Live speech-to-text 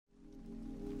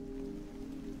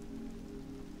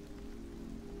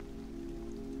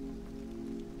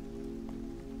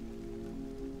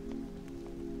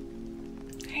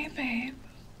babe.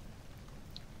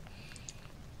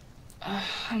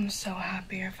 I'm so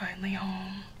happy you're finally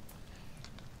home.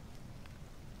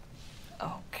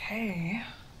 Okay,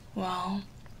 well,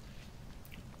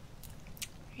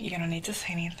 you don't need to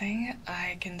say anything.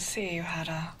 I can see you had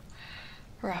a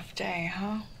rough day,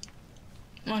 huh?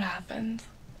 What happened?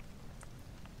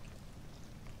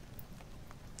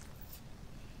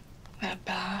 That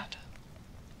bad?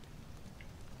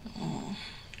 Oh,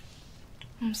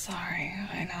 I'm sorry.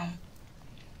 I know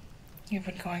you've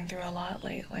been going through a lot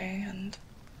lately, and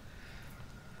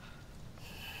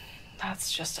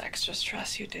that's just extra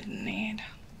stress you didn't need.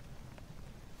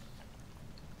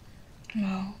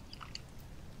 Well,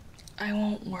 I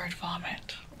won't word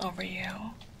vomit over you.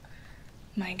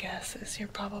 My guess is you're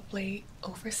probably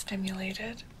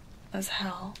overstimulated as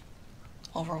hell,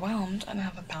 overwhelmed, and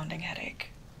have a pounding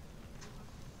headache.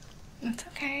 It's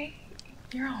okay.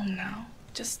 You're home now.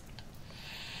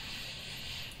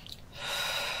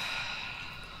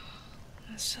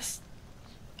 Let's just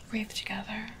breathe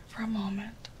together for a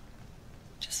moment.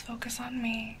 Just focus on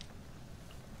me.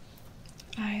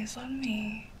 Eyes on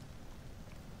me.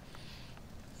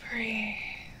 Breathe.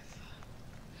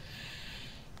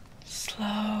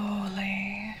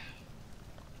 Slowly.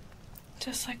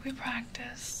 Just like we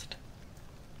practiced.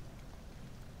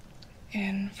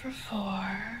 In for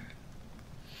 4,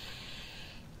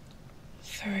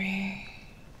 3,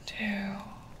 2,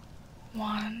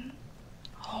 1.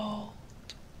 Hold.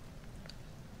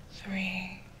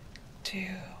 3, 2,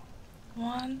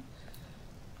 1.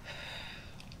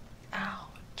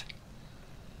 Out.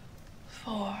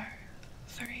 4,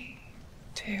 3,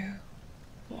 2,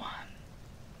 1.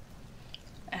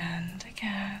 And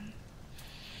again.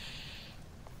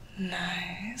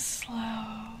 Nice,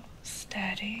 slow,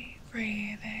 steady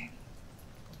breathing.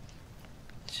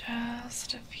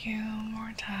 Just a few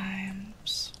more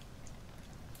times.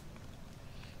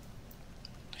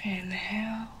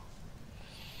 Inhale.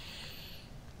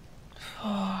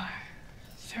 4,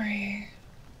 3,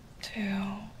 2,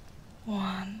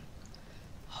 1.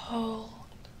 Hold.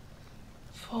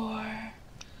 4,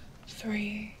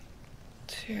 3,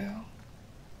 2,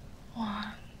 1.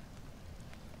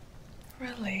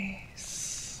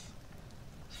 Release.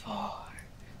 4,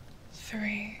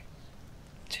 3,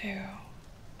 2,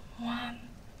 1.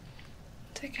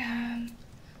 And again,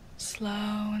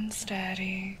 slow and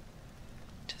steady.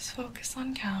 Just focus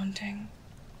on counting.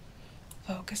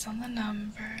 Focus on the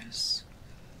numbers.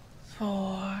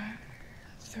 4,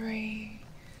 3,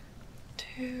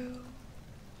 2,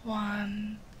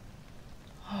 1.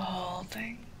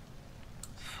 Holding.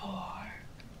 4,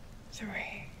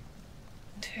 3,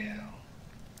 2,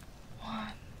 1.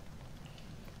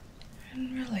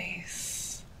 And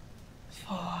release.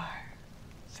 4,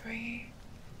 3,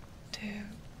 2,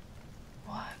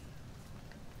 1.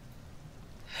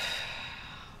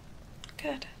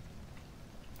 Good.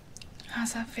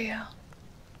 How's that feel?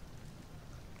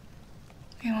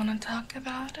 You want to talk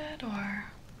about it,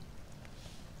 or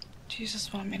do you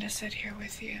just want me to sit here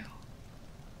with you?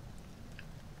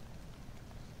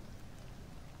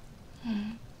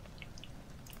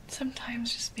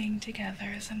 Sometimes just being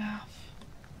together is enough.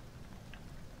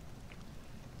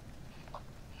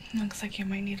 Looks like you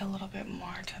might need a little bit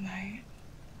more tonight.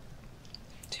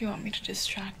 Do you want me to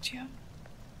distract you?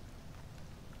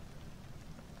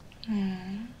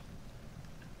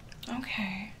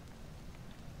 Okay.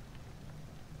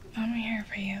 I'm here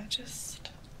for you.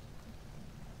 Just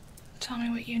tell me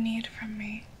what you need from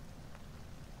me.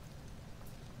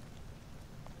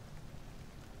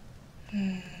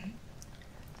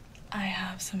 I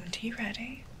have some tea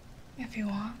ready, if you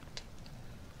want.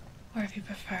 Or if you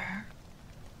prefer,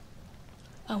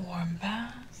 a warm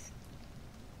bath.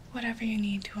 Whatever you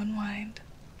need to unwind.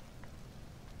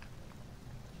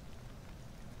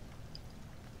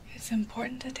 It's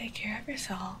important to take care of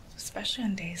yourself, especially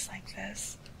on days like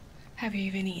this. Have you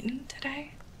even eaten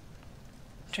today?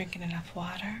 Drinking enough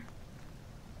water?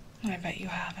 I bet you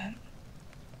haven't.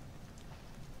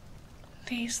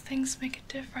 These things make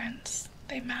a difference.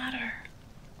 They matter.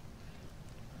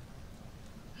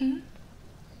 Do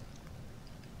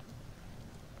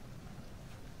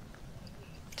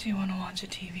you want to watch a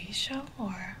TV show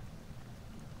or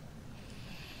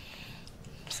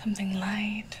something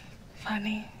light,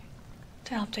 funny,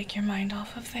 to help take your mind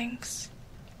off of things?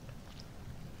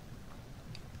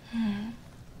 I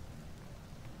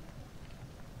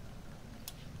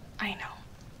know.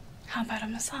 How about a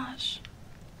massage?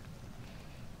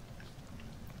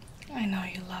 I know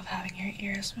you love having your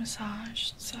ears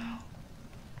massaged, so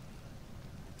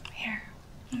here,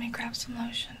 let me grab some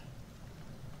lotion.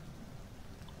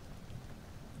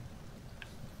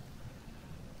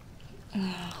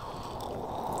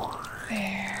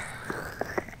 There.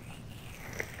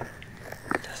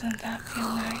 Doesn't that feel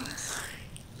nice?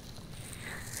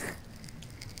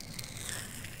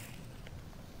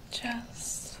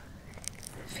 Just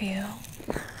feel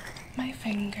my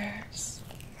fingers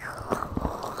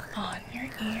on your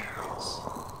ears,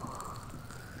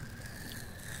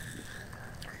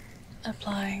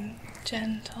 applying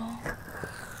gentle,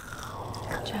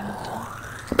 gentle,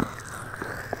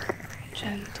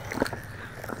 gentle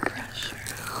pressure.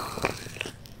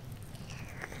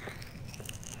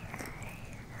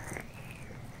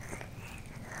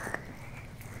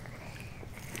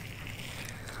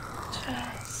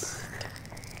 Just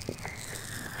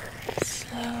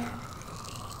slow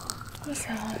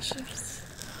massages,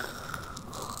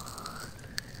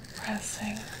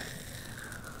 pressing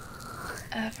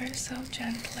ever so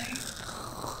gently.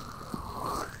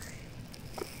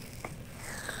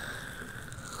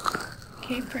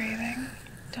 Keep breathing.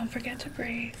 Don't forget to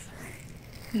breathe.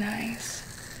 Nice,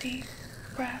 deep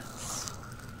breaths.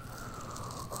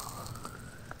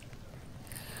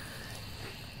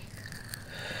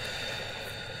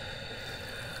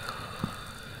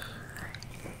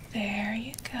 There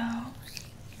you go.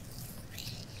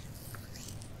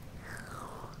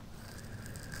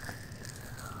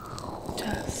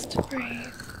 Just breathe.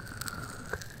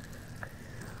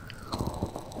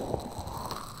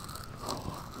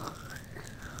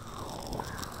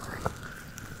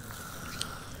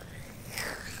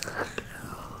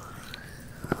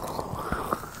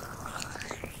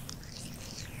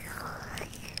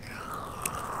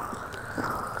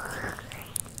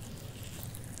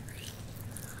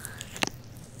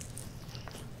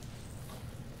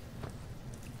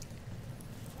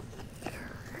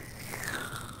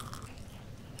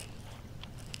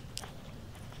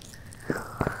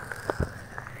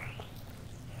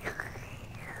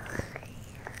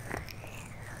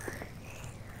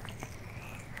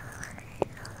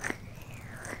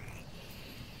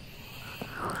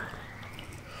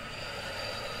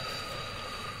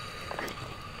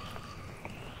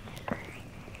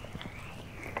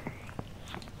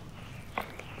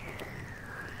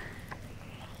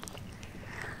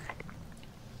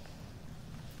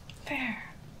 There.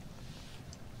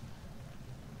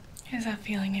 Is that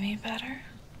feeling any better?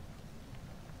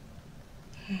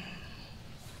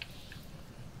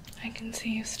 I can see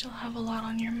you still have a lot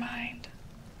on your mind.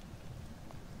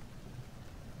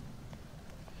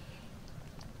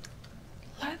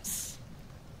 Let's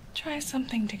try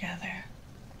something together.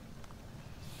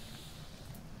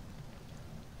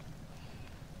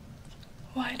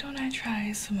 Why don't I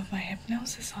try some of my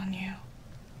hypnosis on you?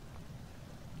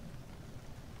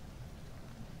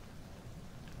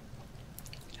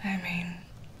 I mean,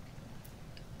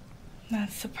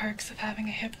 that's the perks of having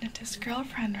a hypnotist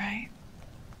girlfriend, right?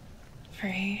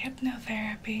 Free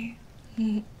hypnotherapy.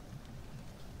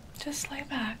 Just lay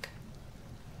back.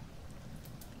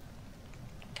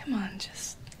 Come on,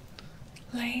 just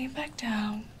lay back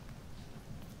down.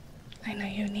 I know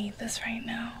you need this right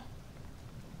now.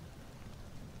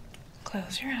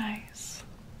 Close your eyes.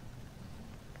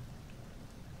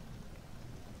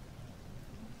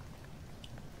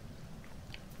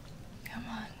 Come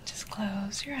on, just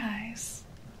close your eyes.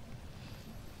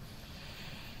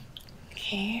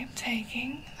 Keep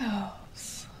taking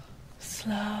those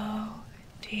slow,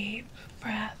 deep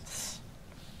breaths.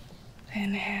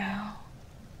 Inhale,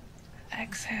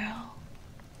 exhale.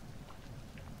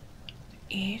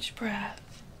 Each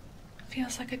breath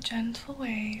feels like a gentle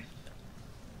wave,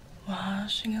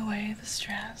 washing away the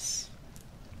stress.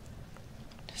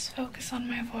 Just focus on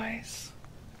my voice.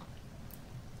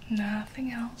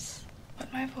 Nothing else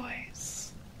but my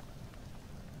voice.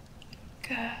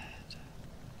 Good.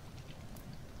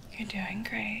 You're doing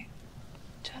great.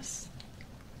 Just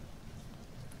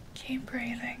keep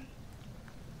breathing,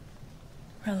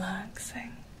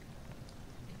 relaxing,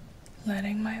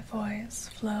 letting my voice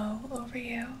flow over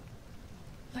you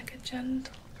like a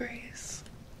gentle breeze.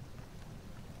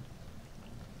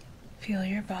 Feel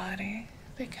your body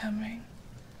becoming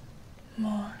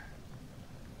more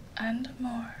and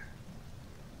more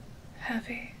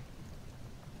heavy,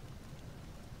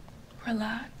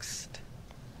 relaxed.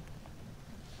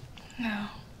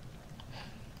 Now,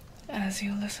 as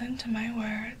you listen to my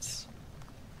words,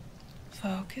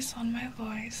 focus on my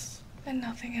voice and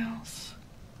nothing else.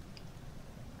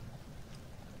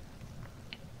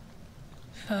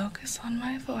 Focus on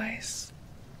my voice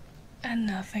and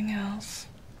nothing else.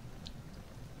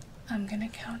 I'm gonna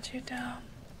count you down.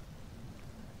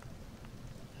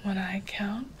 When I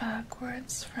count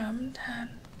backwards from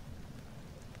 10,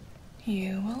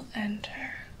 you will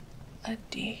enter a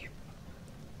deep,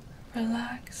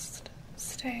 relaxed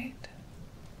state.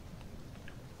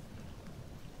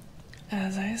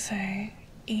 As I say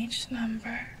each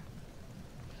number,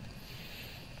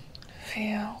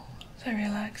 feel the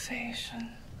relaxation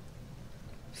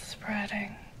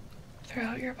spreading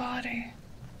throughout your body.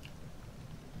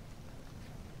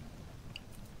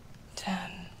 10,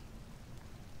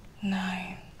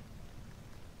 9,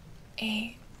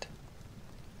 8,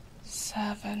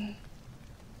 7.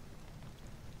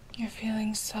 You're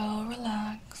feeling so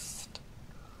relaxed,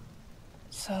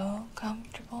 so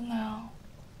comfortable now.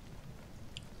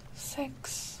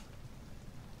 6,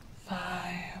 5.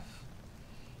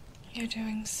 You're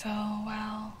doing so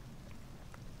well.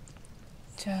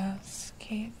 Just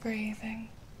keep breathing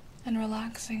and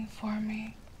relaxing for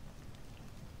me.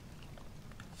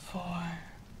 4,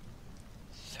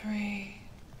 3,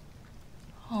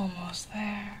 almost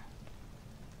there.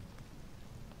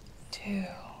 2,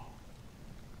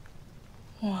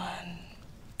 1.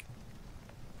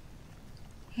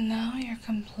 Now you're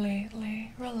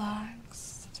completely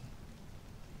relaxed.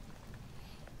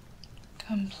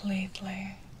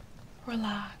 Completely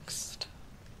relaxed.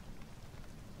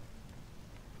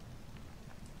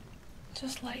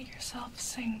 Just let yourself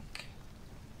sink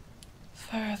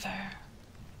further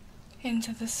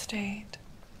into the state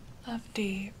of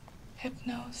deep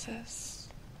hypnosis.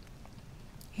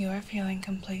 You are feeling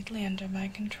completely under my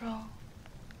control.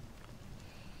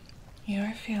 You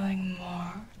are feeling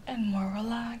more and more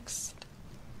relaxed.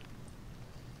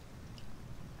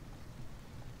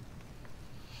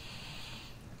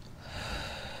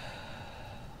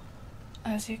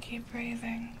 As you keep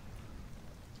breathing,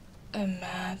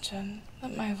 imagine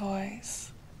that my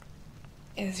voice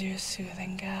is your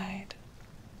soothing guide,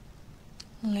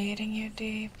 leading you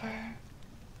deeper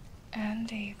and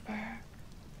deeper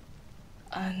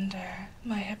under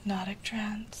my hypnotic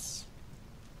trance.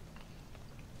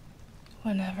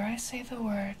 Whenever I say the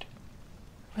word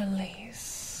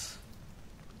release,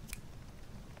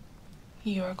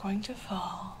 you are going to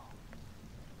fall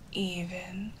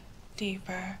even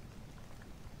deeper,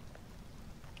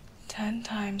 10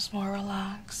 times more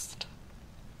relaxed.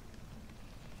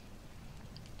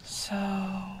 So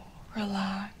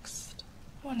relaxed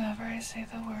whenever I say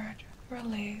the word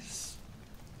release.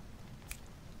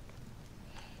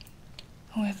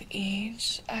 With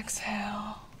each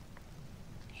exhale,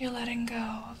 you're letting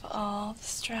go of all the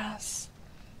stress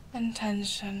and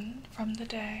tension from the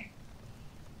day,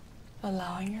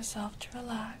 allowing yourself to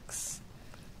relax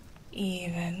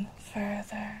even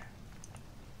further.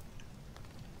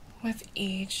 With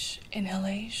each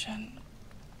inhalation,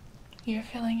 you're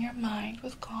filling your mind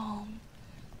with calm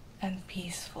and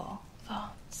peaceful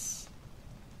thoughts.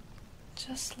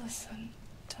 Just listen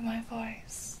to my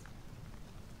voice.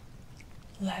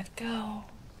 Let go.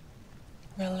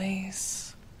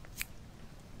 Release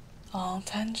all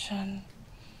tension.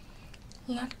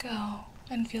 Let go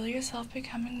and feel yourself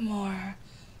becoming more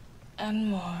and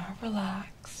more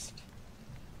relaxed,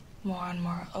 more and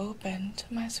more open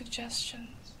to my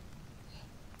suggestions.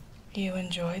 You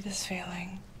enjoy this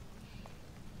feeling.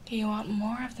 You want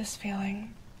more of this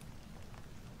feeling.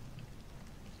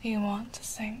 You want to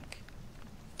sink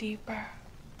deeper.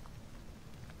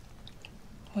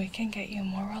 We can get you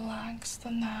more relaxed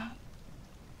than that.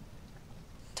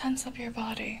 Tense up your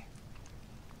body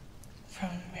from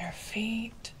your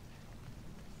feet,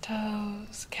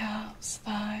 toes, calves,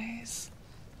 thighs,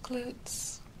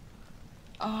 glutes,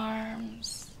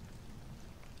 arms,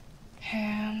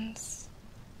 hands.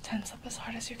 Tense up as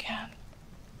hard as you can.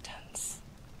 Tense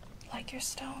like you're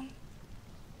stone.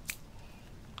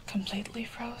 Completely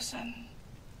frozen.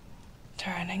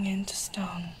 Turning into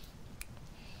stone.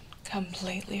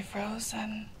 Completely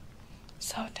frozen.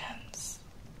 So tense.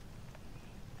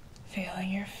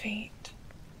 Feeling your feet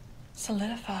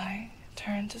solidify,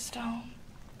 turn to stone.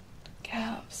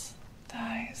 Calves,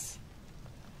 thighs.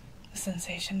 The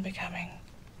sensation becoming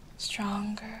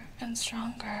stronger and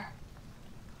stronger.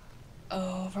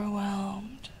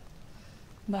 Overwhelmed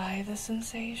by the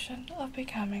sensation of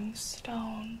becoming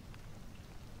stone.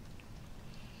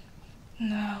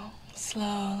 Now,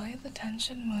 slowly the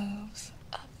tension moves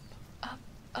up, up,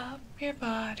 up your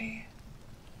body,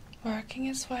 working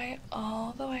its way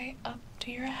all the way up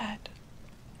to your head.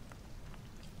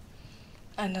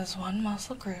 And as one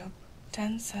muscle group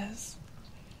tenses,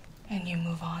 and you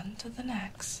move on to the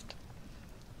next,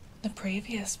 the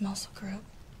previous muscle group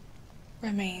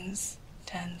remains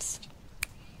tensed.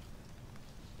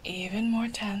 Even more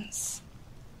tense.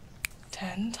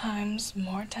 10 times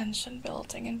more tension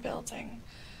building and building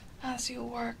as you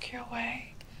work your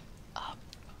way up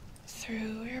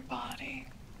through your body,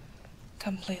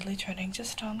 completely turning to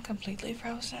stone, completely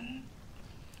frozen.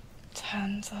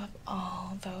 Tense up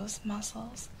all those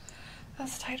muscles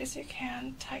as tight as you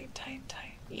can. Tight, tight,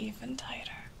 tight, even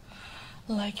tighter.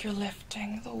 Like you're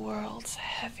lifting the world's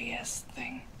heaviest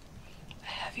thing. The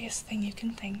heaviest thing you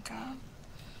can think of.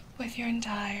 With your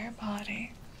entire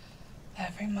body.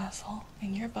 Every muscle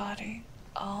in your body.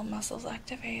 All muscles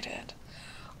activated.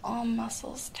 All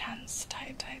muscles tense.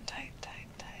 Tight, tight, tight, tight,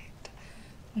 tight.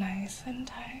 Nice and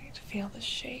tight. Feel the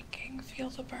shaking. Feel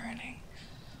the burning.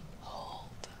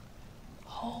 Hold.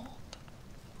 Hold.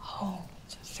 Hold.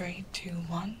 3, 2,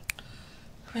 1.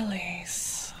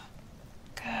 Release.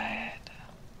 Good.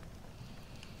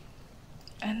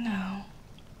 And now,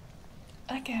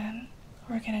 again,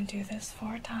 we're going to do this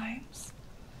 4 times.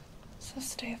 So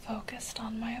stay focused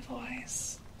on my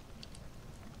voice.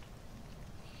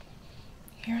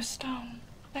 You're stone.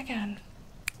 Again.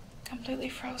 Completely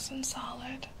frozen,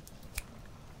 solid.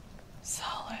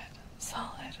 Solid,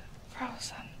 solid,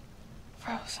 frozen,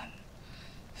 frozen.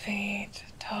 Feet,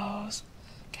 toes,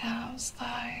 calves,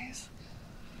 thighs,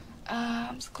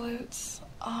 abs, glutes,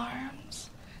 arms.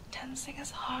 Tensing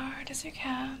as hard as you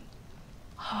can.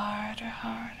 Harder,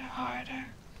 harder, harder.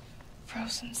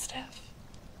 Frozen stiff.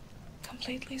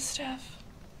 Completely stiff.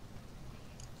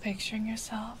 Picturing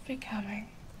yourself becoming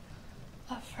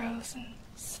a frozen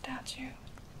statue.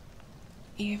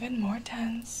 Even more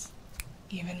tense.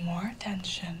 Even more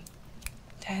tension.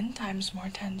 10 times more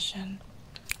tension.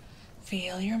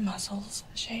 Feel your muscles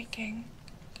shaking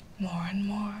more and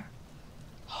more.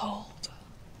 Hold.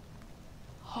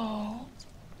 Hold.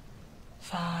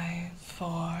 5,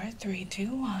 4, 3,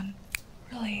 2, 1.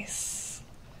 Release.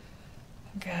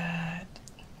 Good.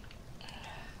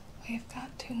 We've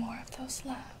got 2 more of those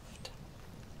left.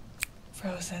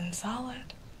 Frozen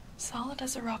solid. Solid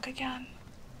as a rock again.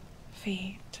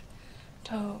 Feet,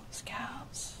 toes,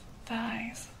 calves,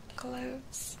 thighs,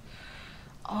 glutes,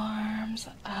 arms,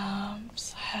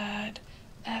 abs, head.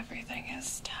 Everything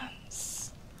is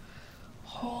tense.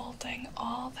 Holding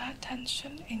all that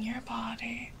tension in your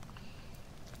body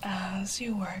as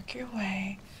you work your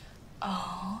way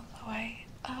all the way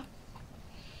up.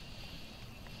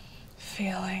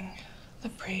 Feeling the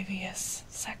previous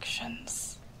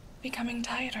sections becoming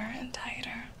tighter and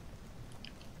tighter.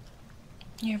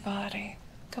 Your body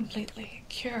completely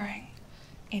curing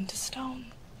into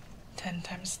stone. 10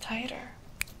 times tighter.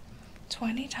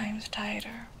 20 times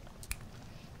tighter.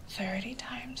 30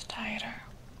 times tighter.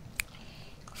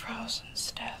 Frozen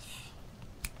stiff.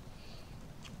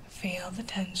 Feel the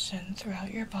tension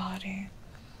throughout your body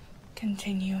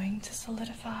continuing to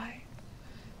solidify,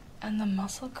 and the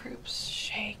muscle groups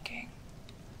shaking,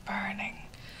 burning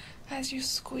as you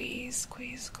squeeze,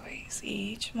 squeeze, squeeze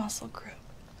each muscle group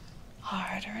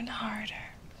harder and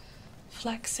harder,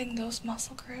 flexing those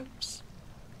muscle groups.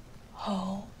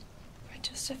 Hold for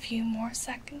just a few more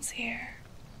seconds here.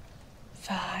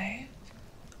 5,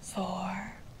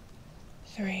 4,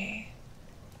 3,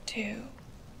 2,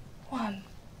 1.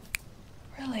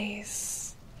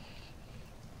 Release.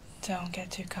 Don't get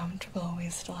too comfortable. We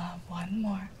still have 1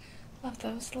 more of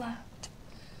those left.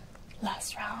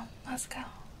 Last round. Let's go.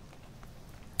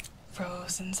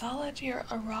 Frozen solid. You're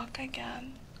a rock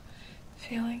again.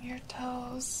 Feeling your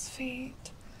toes,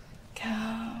 feet,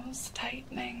 calves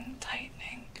tightening,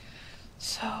 tightening.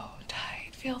 So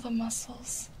tight. Feel the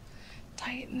muscles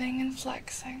tightening and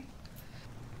flexing.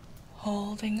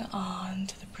 Holding on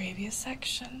to the previous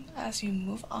section as you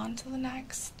move on to the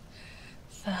next.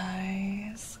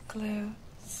 Thighs,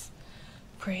 glutes,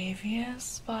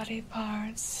 previous body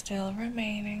parts still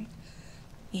remaining,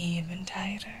 even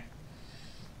tighter,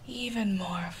 even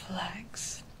more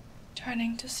flexed,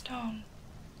 turning to stone,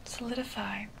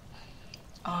 solidify.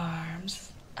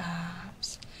 Arms,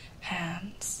 abs,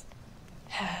 hands,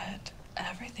 head,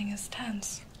 everything is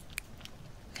tense,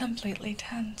 completely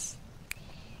tense.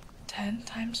 10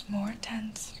 times more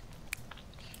tense,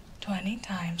 20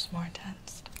 times more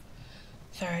tense,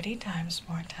 30 times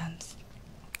more tense.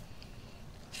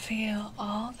 Feel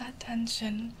all that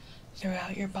tension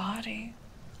throughout your body,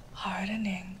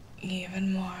 hardening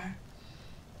even more,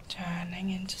 turning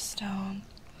into stone,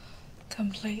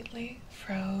 completely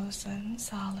frozen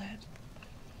solid,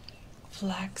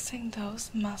 flexing those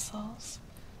muscles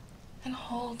and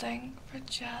holding for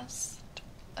just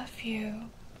a few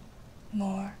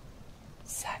more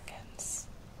seconds.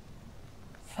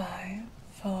 5,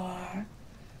 4,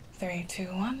 3, 2,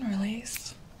 1.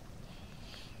 Release.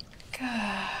 Good.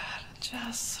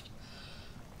 Just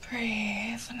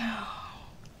breathe now.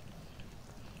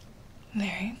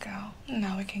 There you go.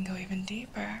 Now we can go even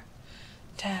deeper.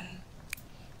 10.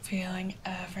 Feeling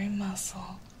every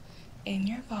muscle in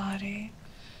your body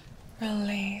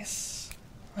release,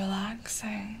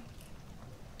 relaxing,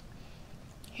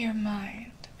 your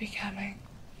mind becoming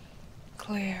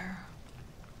clear,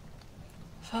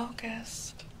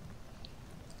 focused.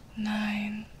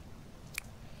 9.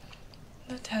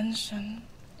 The tension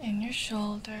in your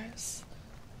shoulders,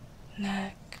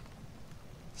 neck,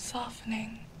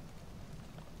 softening,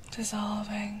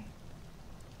 dissolving,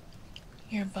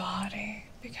 your body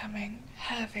becoming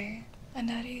heavy and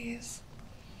at ease.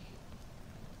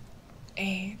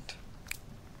 8.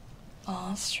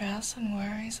 All stress and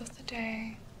worries of the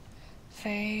day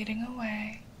fading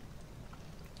away,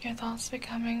 your thoughts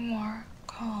becoming more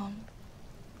calm,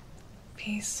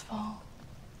 peaceful.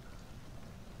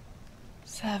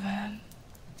 7.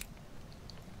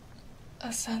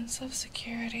 A sense of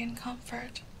security and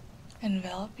comfort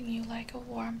enveloping you like a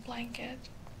warm blanket.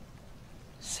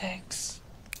 6.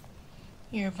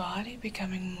 Your body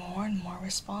becoming more and more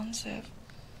responsive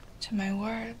to my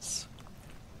words,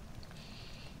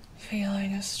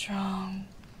 feeling a strong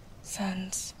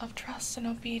sense of trust and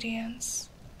obedience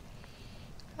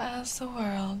as the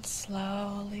world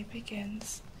slowly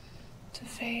begins to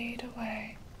fade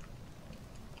away,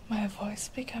 my voice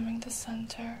becoming the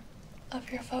center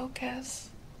of your focus.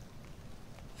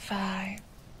 5.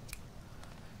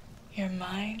 Your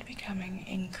mind becoming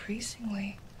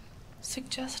increasingly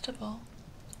suggestible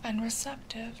and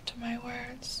receptive to my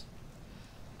words,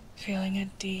 feeling a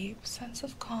deep sense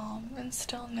of calm and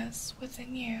stillness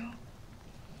within you.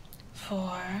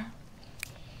 4.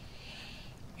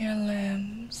 Your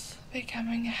limbs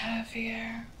becoming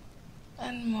heavier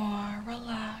and more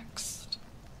relaxed.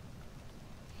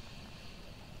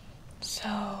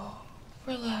 So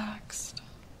relaxed,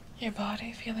 your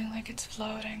body feeling like it's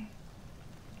floating,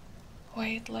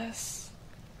 weightless.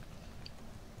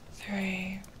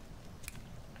 3.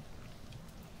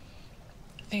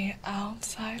 The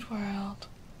outside world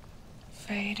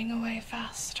fading away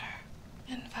faster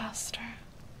and faster,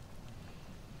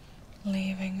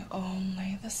 leaving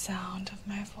only the sound of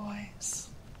my voice,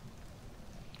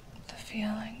 the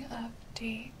feeling of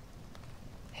deep,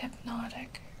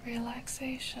 hypnotic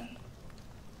relaxation.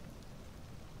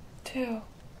 2.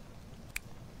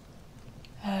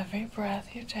 Every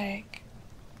breath you take,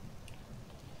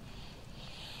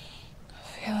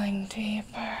 feeling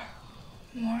deeper,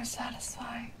 more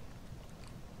satisfying,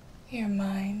 your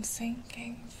mind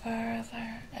sinking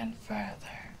further and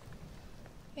further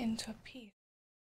into peace.